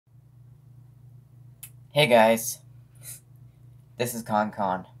Hey guys, this is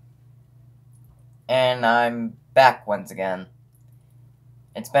Con, and I'm back once again.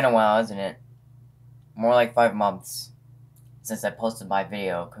 It's been a while, isn't it? More like 5 months since I posted my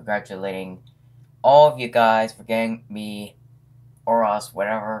video congratulating all of you guys for getting me, or us,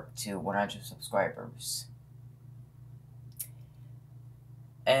 whatever, to 100 subscribers.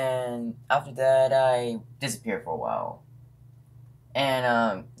 And after that, I disappeared for a while.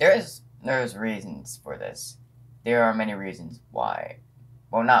 And there's reasons for this. There are many reasons why.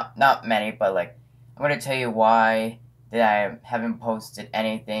 Well, not many, but like I'm gonna tell you why that I haven't posted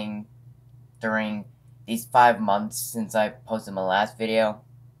anything during these 5 months since I posted my last video.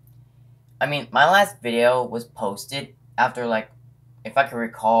 I mean, my last video was posted after like, if I can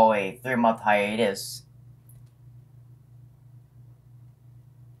recall, a 3 month hiatus,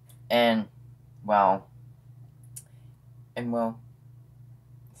 and well, and well,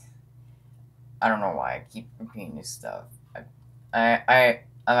 I don't know why I keep repeating this stuff. I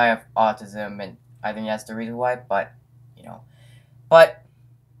have autism, and I think that's the reason why. But you know, but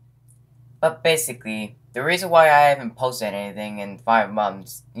but basically, the reason why I haven't posted anything in 5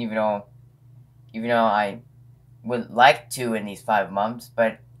 months, even though I would like to in these 5 months,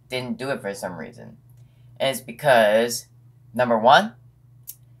 but didn't do it for some reason, and it's because number one,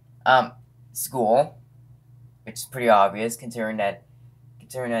 um, school, which is pretty obvious considering that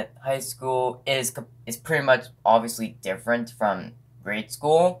high school is pretty much obviously different from grade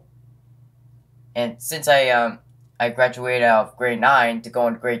school. And since I graduated out of grade 9 to go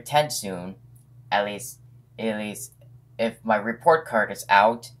into grade 10 soon, at least if my report card is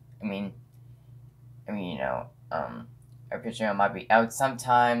out. I mean, I'm pretty sure I might be out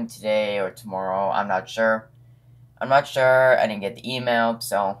sometime today or tomorrow. I'm not sure. I didn't get the email,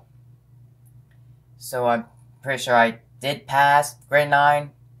 so I'm pretty sure I did pass grade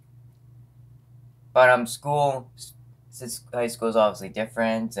 9. But since high school is obviously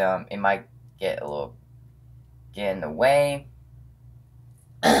different, it might get in the way.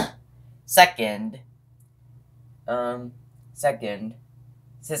 Second, um, second,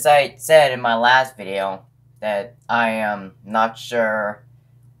 since I said in my last video that I am not sure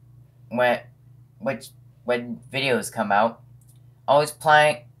when which when videos come out, I was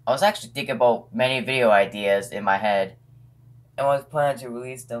actually thinking about many video ideas in my head, and was planning to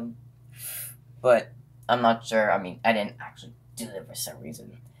release them, but I'm not sure. I mean, I didn't actually do it for some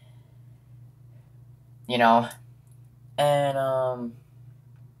reason, you know. And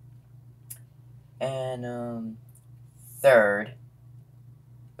and third,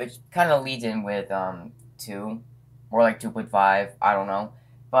 which kind of leads in with two, more like 2.5. I don't know,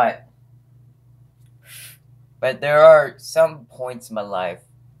 but there are some points in my life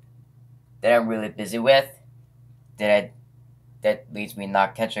that I'm really busy with that that leads me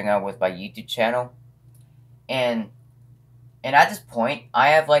not catching up with my YouTube channel, and at this point I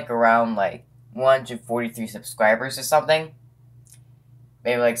have like around like 143 subscribers or something.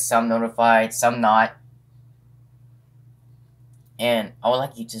 Maybe like some notified, some not. And I would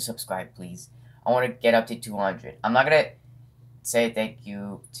like you to subscribe, please. I want to get up to 200. I'm not gonna say thank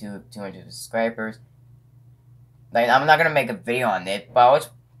you to 200 subscribers. Like, I'm not gonna make a video on it, I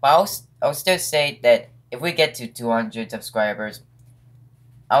would still say that if we get to 200 subscribers,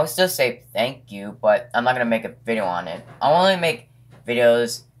 I would still say thank you, but I'm not gonna make a video on it. I'll only make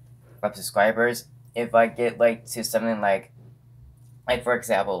videos of subscribers if I get like to something like for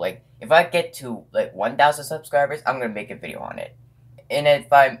example, like if I get to like 1,000 subscribers, I'm gonna make a video on it. And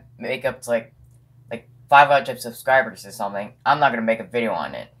if I make up to like 500 subscribers or something, I'm not gonna make a video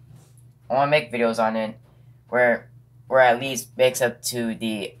on it. I want to make videos on it where at least makes up to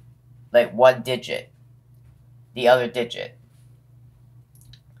the like one digit, the other digit.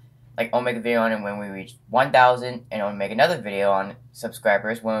 Like I'll make a video on it when we reach 1,000, and I'll make another video on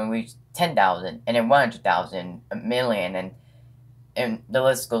subscribers when we reach 10,000, and then 100,000, a million, and the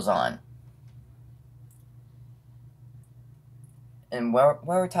list goes on. And what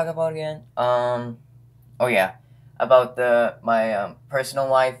were we talking about again? Oh yeah, about my personal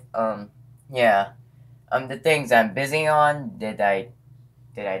life. Yeah. The things I'm busy on that I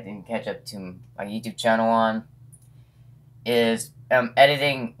didn't catch up to my YouTube channel on is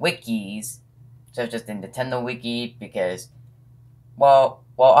editing wikis, such as the Nintendo wiki, because well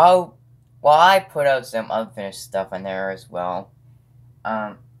while I put out some unfinished stuff in there as well.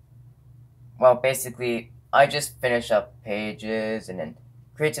 Um, well, basically, I just finish up pages and then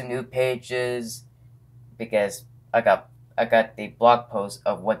create some new pages because I got the blog post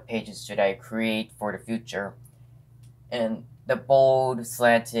of what pages should I create for the future, and the bold,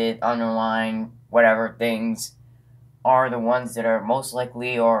 slanted, underlined, whatever things are the ones that are most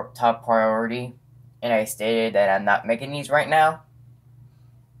likely or top priority. and I stated that I'm not making these right now.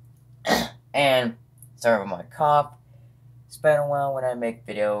 And sorry about my cough. It's been a while when I make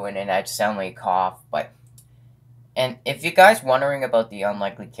video, and then I just suddenly cough. And if you guys wondering about the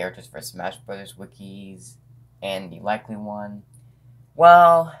unlikely characters for Smash Brothers wikis and the likely one,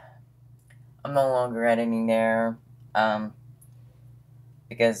 well, I'm no longer editing there,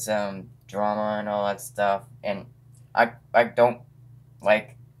 because drama and all that stuff, and I don't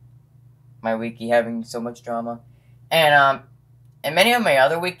like my wiki having so much drama, and many of my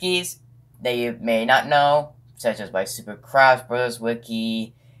other wikis that you may not know, such as my Super Crash Brothers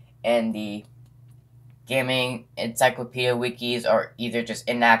wiki and the Gaming Encyclopedia wikis, are either just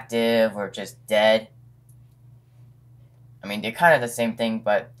inactive or just dead. I mean, they're kind of the same thing,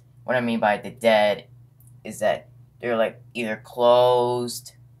 but what I mean by the dead is that they're like either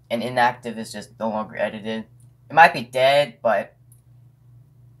closed and inactive is just no longer edited. It might be dead, but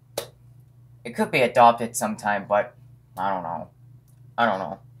it could be adopted sometime, but I don't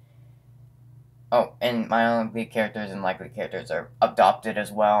know. Oh, and my unlikely characters and likely characters are adopted as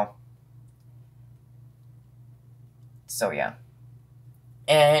well. So yeah.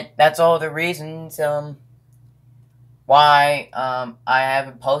 And that's all the reasons why I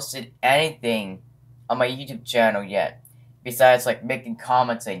haven't posted anything on my YouTube channel yet. Besides like making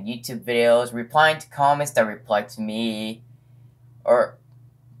comments on YouTube videos, replying to comments that reply to me, or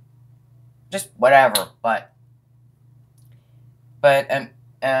just whatever. But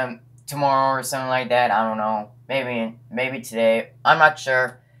tomorrow or something like that, I don't know. Maybe today. I'm not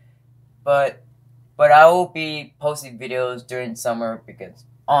sure. But I will be posting videos during summer because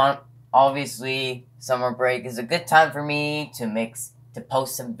obviously summer break is a good time for me to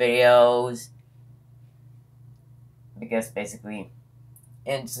post some videos, because basically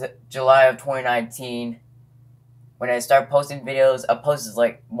in July of 2019, when I start posting videos, I post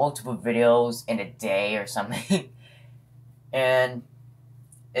like multiple videos in a day or something. And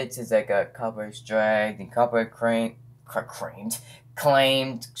it's just like a copyright strike and copyright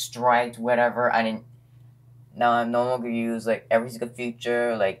claimed, striked, whatever. Now I no longer use like every single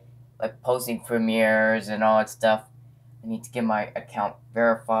feature, like posting premieres and all that stuff. I need to get my account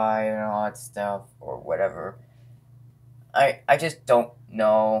verified and all that stuff, or whatever. I just don't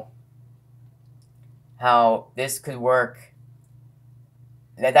know how this could work.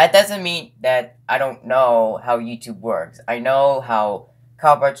 That doesn't mean that I don't know how YouTube works. I know how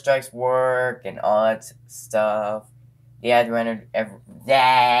copyright strikes work and all that stuff. The ad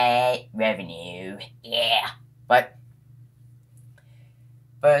revenue, yeah. But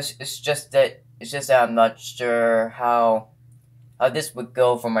it's just that I'm not sure how this would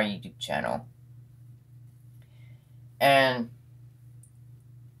go for my YouTube channel. And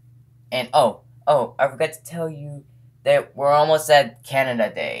oh, I forgot to tell you that we're almost at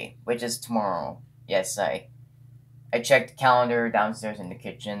Canada Day, which is tomorrow. Yes, I checked the calendar downstairs in the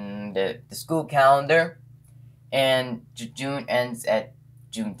kitchen, the school calendar, and June ends at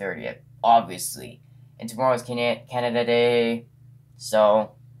June 30th, obviously. And tomorrow is Canada Day,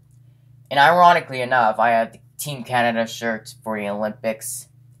 so, and ironically enough, I have the Team Canada shirt for the Olympics,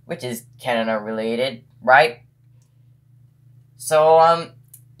 which is Canada related, right? So,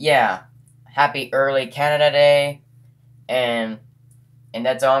 yeah, happy early Canada Day, and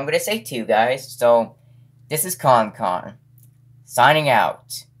that's all I'm gonna say to you guys. So, this is Con, signing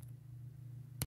out.